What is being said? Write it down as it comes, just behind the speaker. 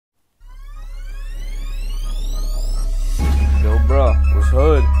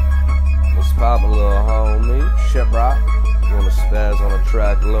hood. What's poppin', little homie? Shit, bro. You wanna spaz on the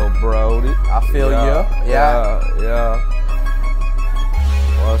track, little Brody? I feel you. Yeah.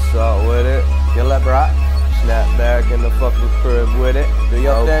 What's up with it? Kill it, bro. Snap back in the fucking crib with it. Do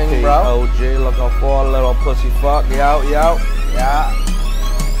your thing, bro. OG looking for a little pussy fuck. Yo. Yeah.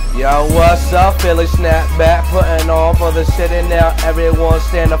 Yo, what's up? Philly snap back, putting on for the city now. Everyone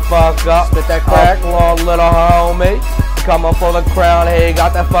stand the fuck up. Spit that crack. Long little homie. Coming for the crown, hey,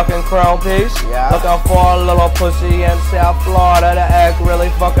 got that fucking crown piece. Yeah. Looking for a little pussy in South Florida to act really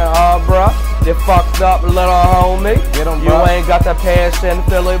fucking hard, bruh. You fucked up, little homie. Get 'em, you bro. ain't got the pass in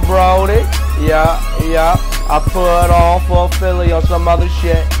Philly, Brody. Yeah. I put on for Philly on some other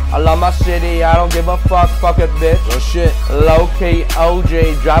shit. I love my city, I don't give a fuck it, bitch. Oh shit. Low-key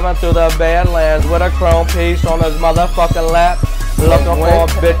OG, driving through the Badlands with a chrome piece on his motherfucking lap. Looking for a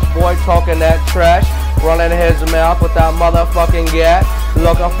bitch boy talking that trash. Running his mouth with that motherfucking gat.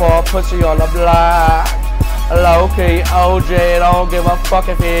 Looking for a pussy on the block. Low-key OJ, don't give a fuck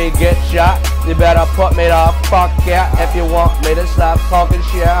if he get shot. You better put me the fuck out if you want me to stop talking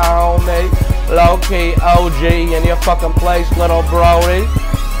shit on me. Low-key OG in your fucking place, little Brody.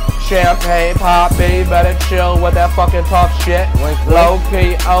 Champagne poppy, better chill with that fucking talk shit.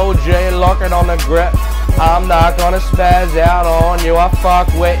 Low-key OJ lurking on the grip. I'm not gonna spaz out on you, I fuck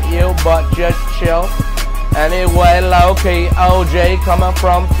with you, but just chill. Anyway, low-key OJ coming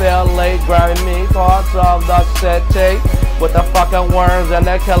from Philly, grabbing me parts of the city. With the fucking worms and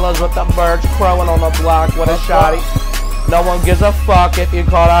the killers with the birds crowing on the block with a shotty. No one gives a fuck if you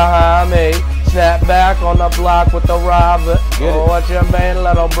call her me. Snap back on the block with the robber. Oh, what you mean,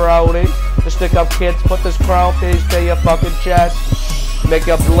 little Brody? The stick up kids, put this chrome piece to your fucking chest. Make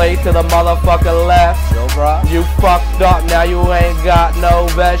a blade to the motherfucking left. Yo, bro. You fucked up, now you ain't got no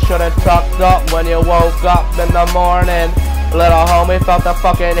vest. Should've tucked up when you woke up in the morning. Little homie felt the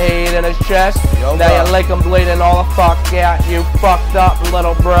fucking heat in his chest. Yo, now bro. your leg him bleeding all the fuck out. You fucked up,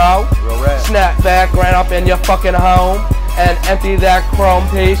 little bro. Snap back, ran up in your fucking home and empty that chrome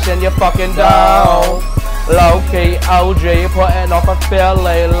piece in your fucking dome. Low-key OG putting off a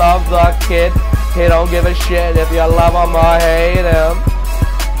Philly, love the kid. He don't give a shit if you love him or hate him.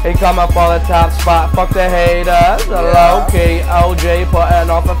 He coming for the top spot, fuck the haters. Low-key OG putting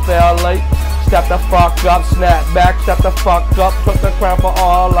off a Philly. Step the fuck up, snap back, step the fuck up. Took the crown for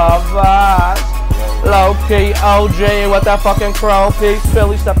all of us. Low-key OG with that fucking chrome piece.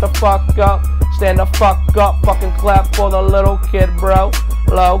 Philly, step the fuck up. Stand the fuck up, fucking clap for the little kid, bro.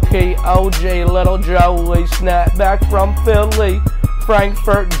 Low-key OG, little Joey. Snap back from Philly.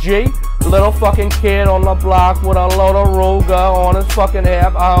 Frankfurt G. Little fucking kid on the block with a load of Ruger on his fucking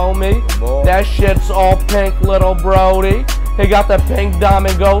hip, homie. That shit's all pink, little Brody. He got the pink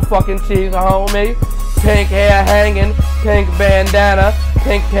diamond gold fucking teeth, homie. Pink hair hanging, pink bandana,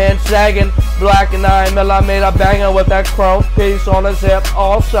 pink pants sagging, black 9mm banger with that chrome piece on his hip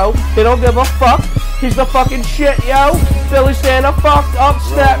also. He don't give a fuck, he's the fucking shit, yo. Philly stand the fuck up,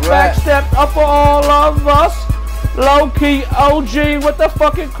 snap back, step up for all of us. Low-key OG with the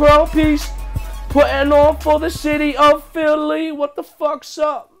fucking chrome piece, putting on for the city of Philly. What the fuck's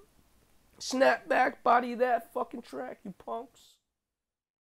up? Snap back, body that fucking track, you punks.